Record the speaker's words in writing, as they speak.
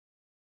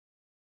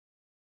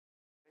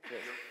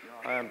Yes.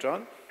 Hi, I'm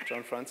John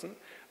Franzen.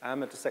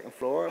 I'm at the second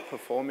floor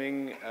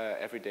performing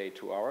every day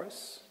 2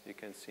 hours. You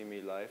can see me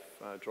live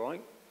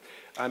drawing.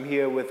 I'm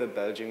here with the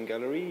Belgian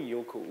gallery,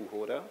 Yoko,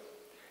 Uhoda,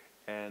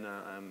 and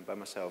I'm by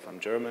myself.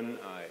 I'm German.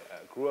 I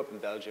grew up in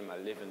Belgium. I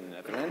live in the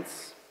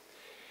Netherlands.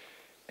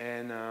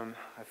 And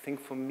I think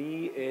for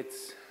me,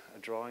 it's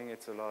drawing.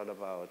 It's a lot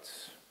about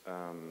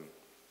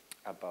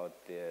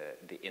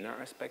the inner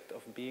aspect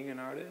of being an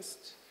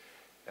artist.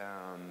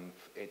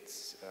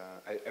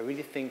 I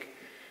really think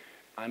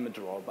I'm a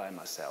drawer by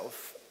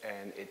myself,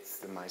 and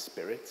it's my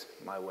spirit,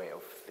 my way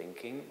of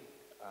thinking.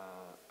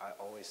 I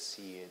always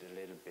see it a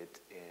little bit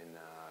in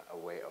a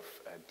way of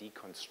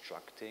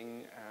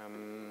deconstructing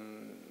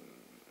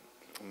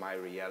my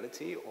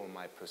reality or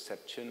my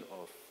perception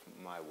of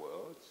my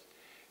world.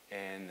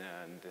 And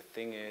the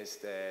thing is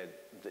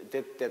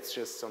that's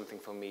just something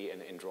for me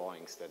in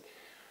drawings, that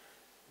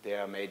they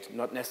are made,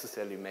 not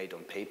necessarily made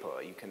on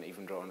paper. You can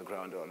even draw on the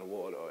ground or on the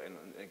wall or in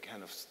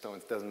kind of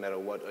stones, doesn't matter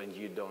what, and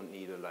you don't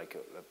need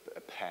a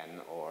pen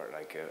or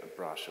like a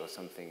brush or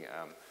something.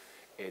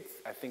 I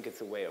think it's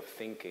a way of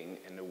thinking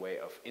and a way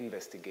of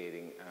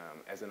investigating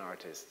as an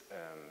artist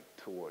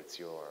towards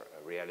your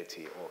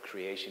reality or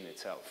creation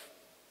itself.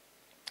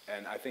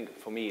 And I think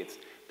for me,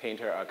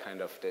 painter are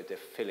kind of the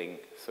filling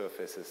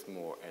surfaces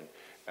more, and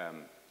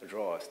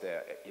drawers,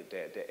 they're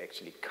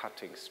actually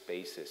cutting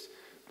spaces.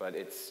 But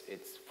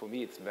for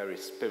me, it's very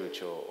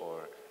spiritual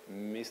or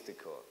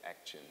mystical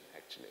action,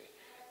 actually.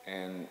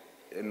 And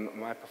in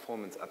my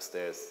performance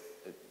upstairs,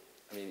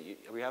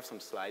 we have some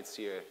slides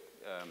here.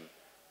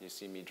 You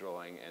see me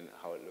drawing and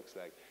how it looks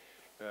like.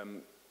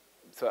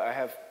 So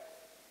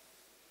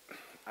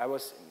I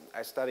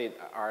studied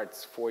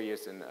arts 4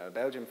 years in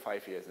Belgium,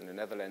 5 years in the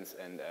Netherlands,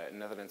 and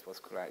Netherlands was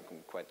quite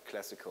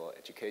classical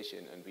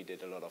education, and we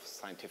did a lot of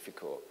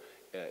scientific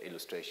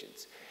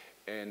illustrations.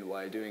 And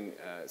while doing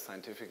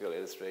scientific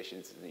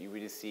illustrations, you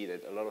really see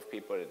that a lot of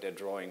people, they're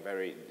drawing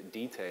very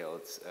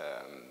detailed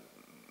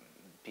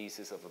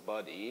pieces of a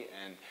body.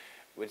 And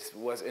which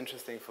was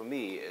interesting for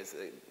me is,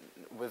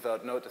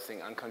 without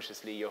noticing,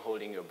 unconsciously, you're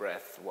holding your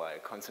breath while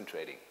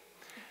concentrating.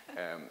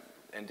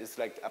 And it's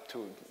like up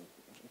to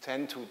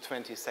 10 to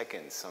 20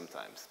 seconds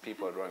sometimes.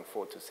 People are drawing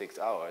 4 to 6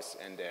 hours,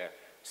 and they're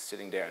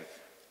sitting there and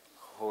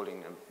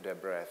holding their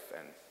breath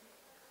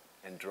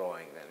and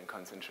drawing and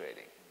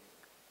concentrating.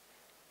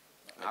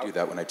 I do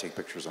that when I take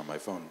pictures on my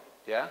phone.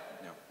 Yeah?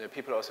 Yeah. There are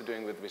people also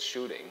doing with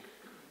shooting.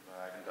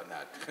 I haven't done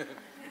that,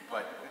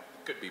 but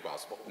it could be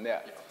possible.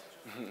 Yeah.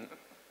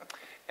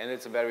 And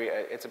it's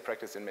a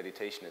practice in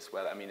meditation as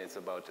well. I mean, it's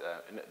about,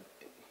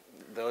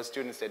 those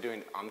students, they're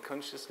doing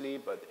unconsciously,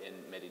 but in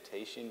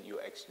meditation, you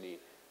actually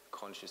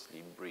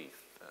consciously breathe,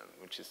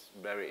 which is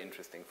very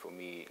interesting for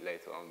me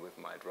later on with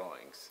my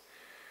drawings.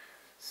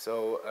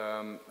 So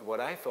what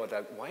I thought,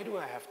 why do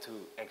I have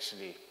to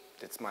actually,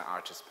 it's my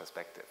artist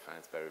perspective, and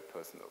it's very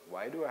personal.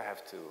 Why do I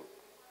have to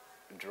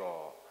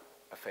draw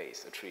a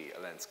face, a tree, a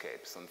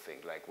landscape,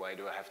 something? Like, why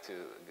do I have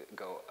to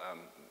go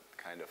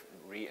kind of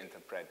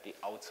reinterpret the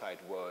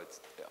outside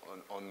words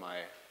on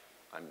my,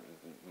 I'm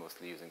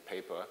mostly using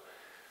paper.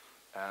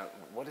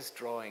 What is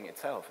drawing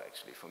itself,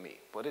 actually, for me?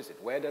 What is it?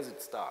 Where does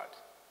it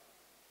start?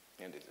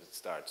 And it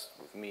starts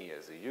with me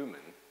as a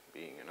human,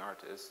 being an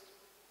artist.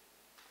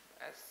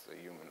 As a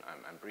human,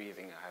 I'm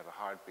breathing, I have a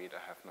heartbeat, I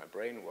have my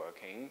brain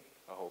working,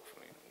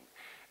 hopefully.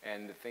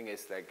 And the thing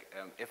is, like,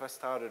 if I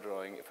start a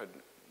drawing, if I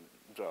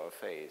draw a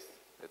face,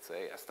 let's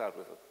say, I start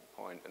with a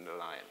point and a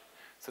line.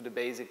 So the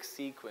basic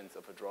sequence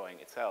of a drawing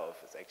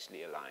itself is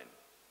actually a line,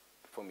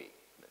 for me.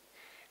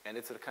 And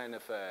it's a kind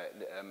of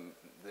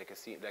like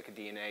a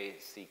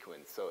DNA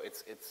sequence. So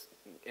it's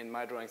in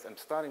my drawings, I'm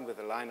starting with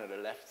a line on the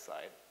left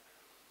side,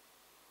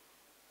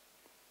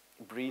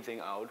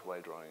 breathing out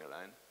while drawing a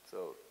line.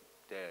 So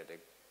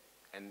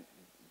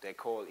they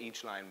call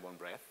each line one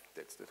breath.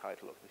 That's the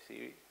title of the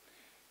series.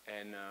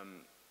 And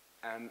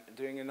I'm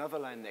doing another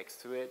line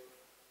next to it,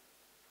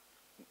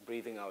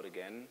 breathing out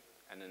again,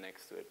 and then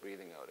next to it,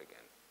 breathing out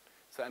again.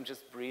 So I'm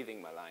just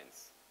breathing my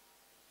lines.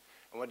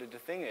 And what the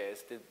thing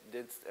is,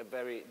 it's a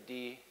very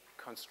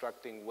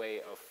deconstructing way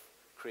of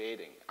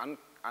creating.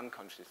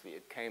 Unconsciously,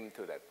 it came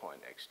to that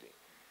point, actually.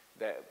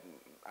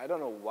 I don't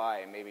know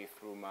why, maybe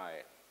through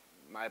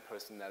my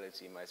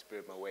personality, my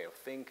spirit, my way of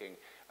thinking,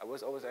 I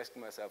was always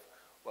asking myself,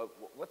 well,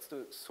 what's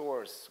the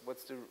source?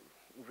 What's the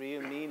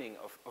real meaning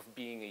of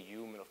being a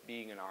human, of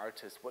being an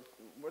artist?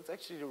 What's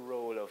actually the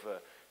role of a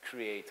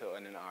creator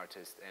and an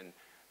artist and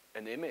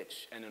an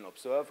image and an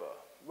observer?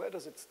 Where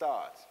does it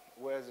start?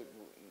 Where is it?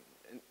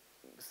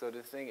 So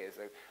the thing is,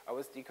 like, I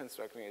was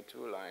deconstructing it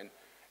to a line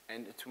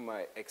and to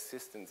my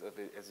existence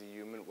as a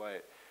human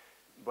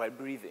while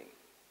breathing.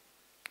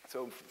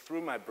 So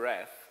through my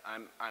breath,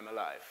 I'm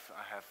alive.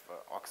 I have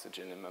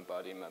oxygen in my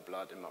body, in my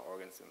blood, in my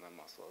organs, in my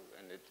muscles,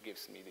 and it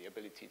gives me the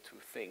ability to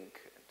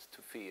think, and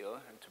to feel,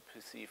 and to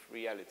perceive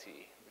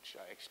reality, which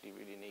I actually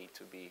really need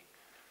to be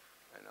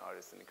an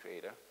artist and a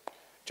creator.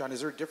 John,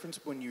 is there a difference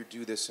when you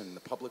do this in the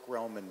public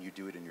realm and you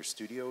do it in your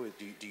studio?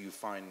 Do you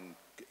find,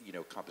 you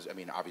know, I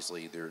mean,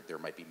 obviously there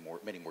might be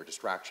many more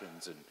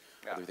distractions and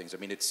other things. I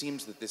mean, it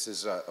seems that this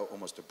is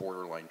almost a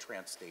borderline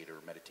trance state or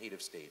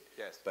meditative state.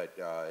 Yes. But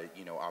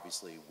you know,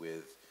 obviously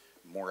with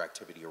more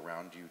activity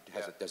around you,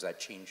 does that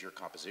change your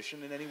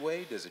composition in any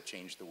way? Does it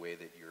change the way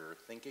that you're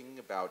thinking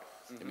about?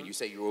 I mean, you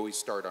say you always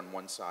start on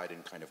one side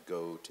and kind of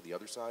go to the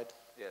other side,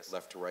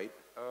 left to right.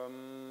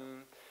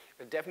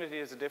 It definitely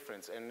is a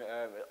difference. And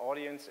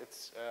audience,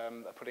 it's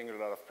putting a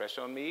lot of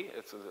pressure on me.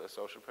 It's a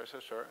social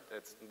pressure, sure.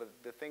 But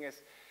the thing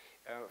is,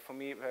 for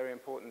me, very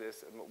important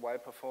is while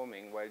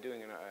performing, while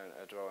doing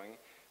a drawing,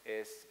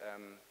 is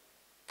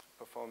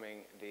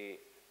performing the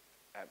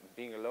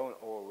being alone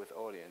or with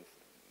audience,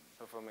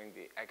 performing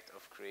the act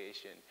of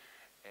creation,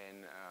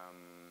 and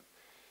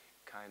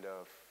kind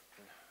of,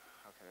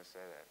 how can I say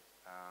that?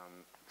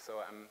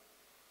 So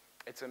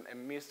it's a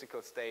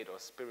mystical state or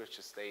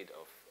spiritual state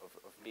of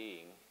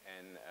being,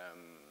 and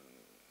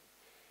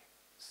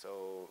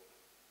so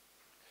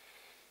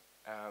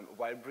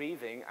while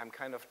breathing, I'm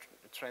kind of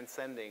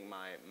transcending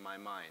my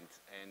mind,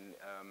 and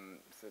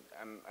so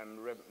I'm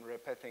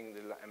repeating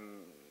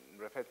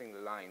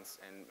the lines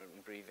and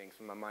breathing.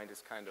 So my mind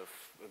is kind of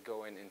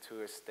going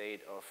into a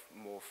state of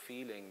more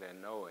feeling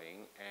than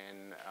knowing,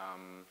 and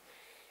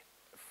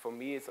for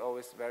me, it's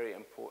always very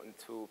important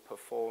to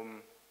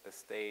perform a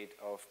state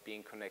of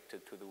being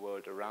connected to the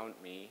world around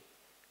me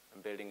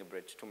and building a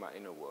bridge to my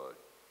inner world.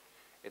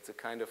 It's a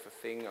kind of a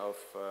thing of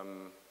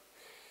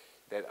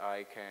that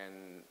I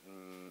can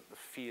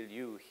feel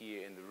you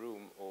here in the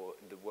room or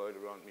the world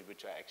around me,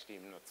 which I actually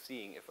am not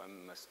seeing if I'm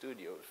in my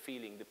studio,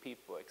 feeling the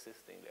people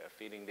existing there,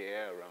 feeling the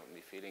air around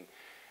me, feeling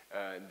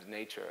the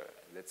nature,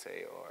 let's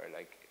say, or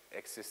like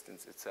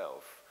existence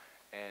itself.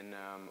 And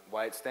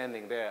while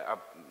standing there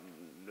up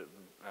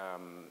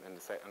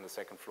on the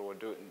second floor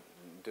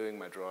doing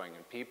my drawing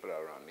and people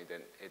are around me,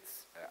 then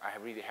it's I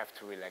really have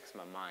to relax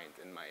my mind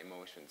and my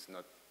emotions,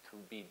 not to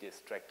be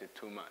distracted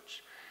too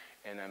much.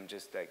 And I'm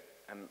just like,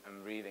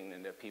 I'm reading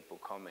and there are people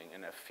coming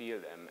and I feel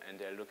them and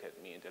they look at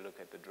me and they look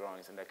at the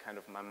drawings and that kind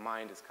of, my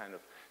mind is kind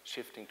of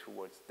shifting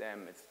towards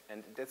them.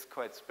 And that's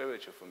quite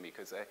spiritual for me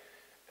because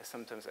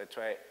sometimes I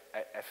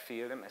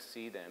feel them, I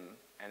see them,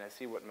 and I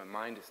see what my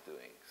mind is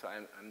doing. So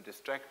I'm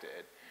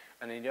distracted.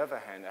 And on the other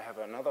hand, I have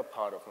another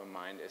part of my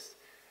mind is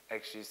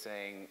actually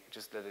saying,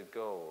 just let it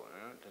go.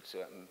 You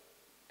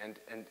know?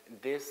 And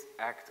this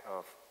act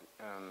of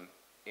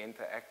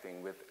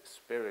interacting with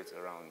spirits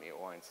around me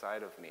or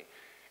inside of me,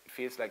 it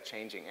feels like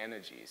changing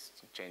energies,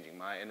 changing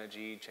my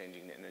energy,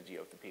 changing the energy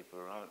of the people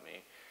around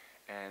me.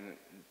 And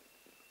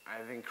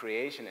I think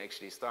creation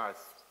actually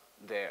starts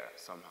there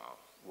somehow,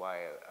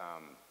 while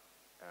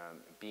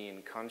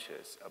being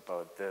conscious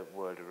about the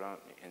world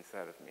around me,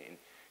 inside of me, and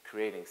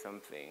creating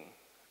something,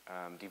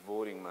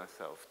 devoting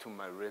myself to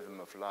my rhythm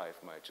of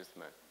life, my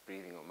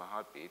breathing or my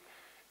heartbeat,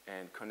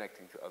 and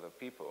connecting to other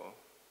people,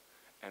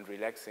 and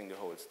relaxing the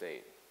whole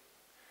state.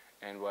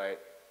 And while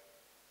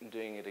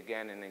doing it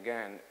again and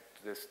again,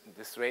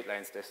 the straight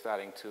lines, they're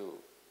starting to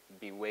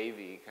be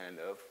wavy, kind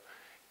of,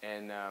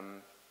 and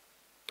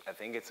I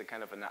think it's a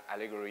kind of an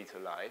allegory to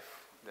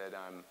life that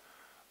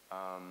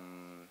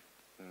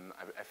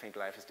I think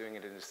life is doing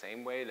it in the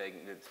same way. Like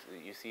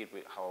you see it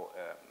with how,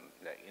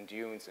 like in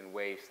dunes and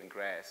waves and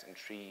grass and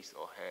trees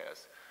or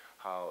hairs,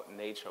 how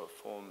nature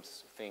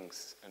forms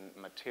things and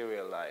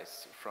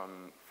materialize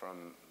from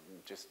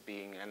just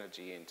being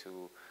energy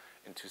into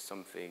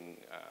something,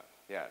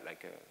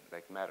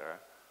 like matter.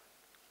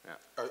 Yeah.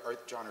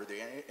 John, are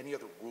there any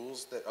other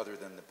rules that, other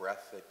than the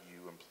breath, that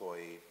you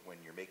employ when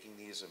you're making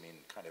these? I mean,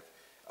 kind of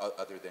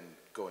other than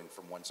going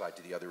from one side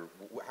to the other,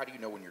 how do you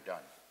know when you're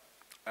done?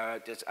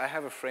 I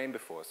have a frame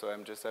before, so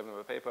I'm just having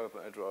a paper,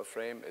 I draw a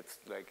frame, it's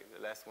like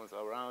the last ones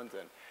are round,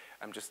 and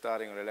I'm just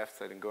starting on the left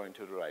side and going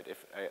to the right.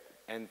 If I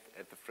end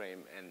at the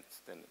frame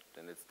ends,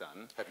 then it's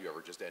done. Have you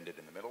ever just ended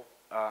in the middle?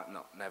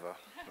 No, never,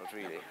 not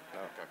really,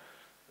 no. Okay.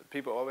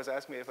 People always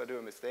ask me if I do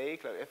a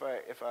mistake. Like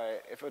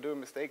if I do a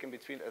mistake in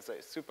between as a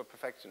super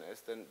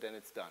perfectionist, then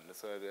it's done.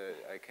 So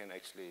I can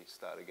actually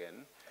start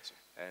again.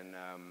 And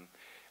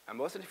I'm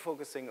mostly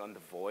focusing on the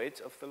void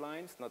of the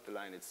lines, not the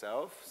line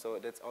itself. So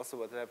that's also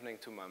what's happening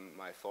to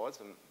my thoughts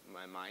and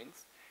my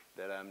minds.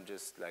 That I'm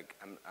just like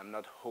I'm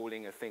not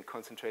holding a thing,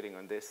 concentrating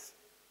on this,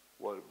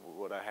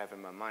 what I have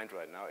in my mind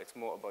right now. It's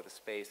more about the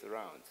space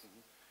around,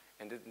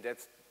 and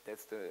that's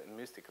the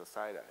mystical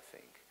side, I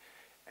think.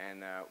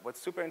 And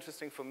what's super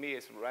interesting for me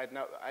is right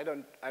now, I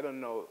don't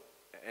know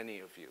any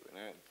of you,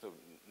 so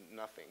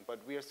nothing.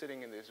 But we are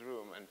sitting in this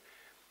room, and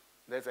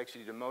that's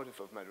actually the motive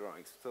of my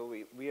drawings. So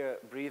we are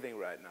breathing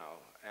right now,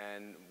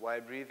 and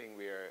while breathing,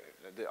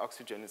 the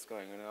oxygen is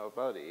going in our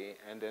body,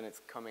 and then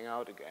it's coming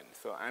out again.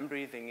 So I'm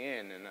breathing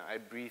in, and I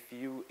breathe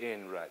you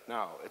in right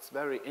now. It's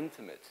very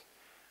intimate,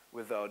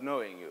 without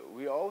knowing you.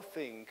 We all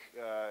think,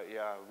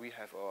 we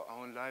have our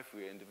own life,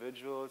 we're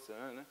individuals,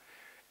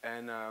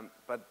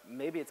 but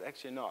maybe it's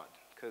actually not,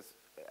 because,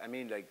 I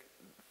mean, like,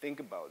 think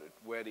about it,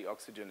 where the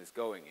oxygen is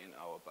going in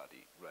our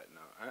body right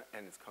now,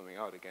 and it's coming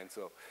out again.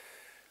 So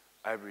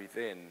I breathe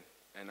in,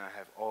 and I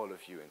have all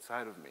of you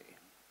inside of me,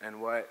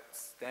 And while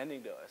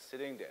standing there,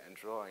 sitting there and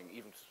drawing,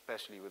 even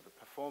especially with the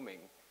performing,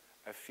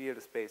 I feel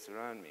the space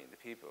around me, the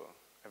people,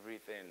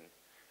 everything,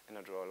 and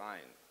I draw a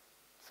line.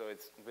 So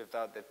it's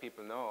without that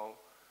people know,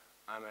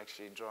 I'm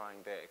actually drawing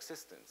their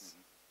existence.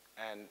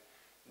 And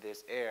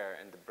this air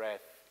and the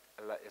breath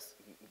is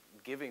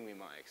giving me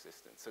my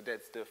existence. So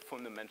that's the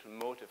fundamental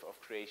motive of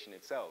creation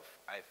itself,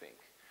 I think.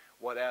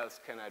 What else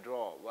can I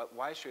draw?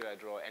 Why should I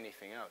draw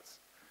anything else?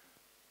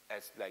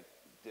 As like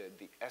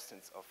the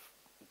essence of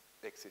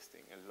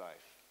existing in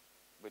life,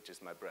 which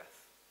is my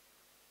breath,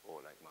 or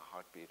like my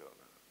heartbeat or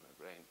my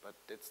brain. But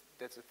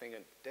that's the thing,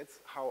 and that's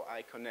how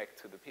I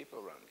connect to the people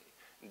around me.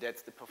 And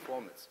that's the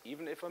performance.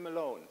 Even if I'm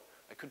alone,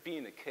 I could be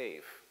in a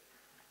cave,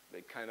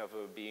 like kind of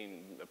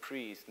being a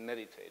priest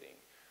meditating,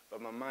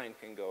 but my mind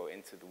can go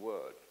into the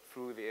world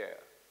through the air.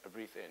 I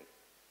breathe in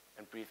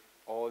and breathe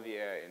all the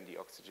air in the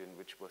oxygen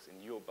which was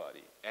in your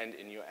body and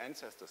in your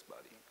ancestors'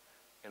 body,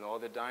 and all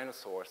the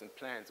dinosaurs and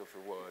plants of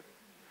the world,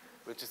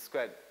 which is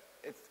quite,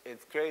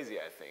 it's crazy,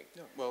 I think.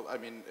 Yeah, well, I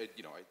mean,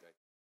 you know, I